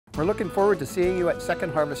We're looking forward to seeing you at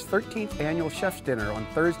Second Harvest's 13th Annual Chef's Dinner on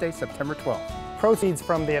Thursday, September 12th. Proceeds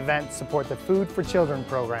from the event support the Food for Children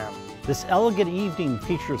program. This elegant evening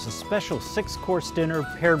features a special 6-course dinner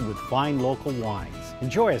paired with fine local wines.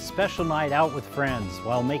 Enjoy a special night out with friends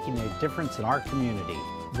while making a difference in our community.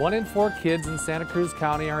 1 in 4 kids in Santa Cruz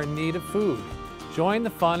County are in need of food. Join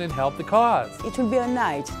the fun and help the cause. It will be a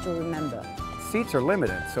night to remember. Seats are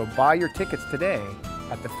limited, so buy your tickets today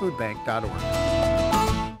at thefoodbank.org.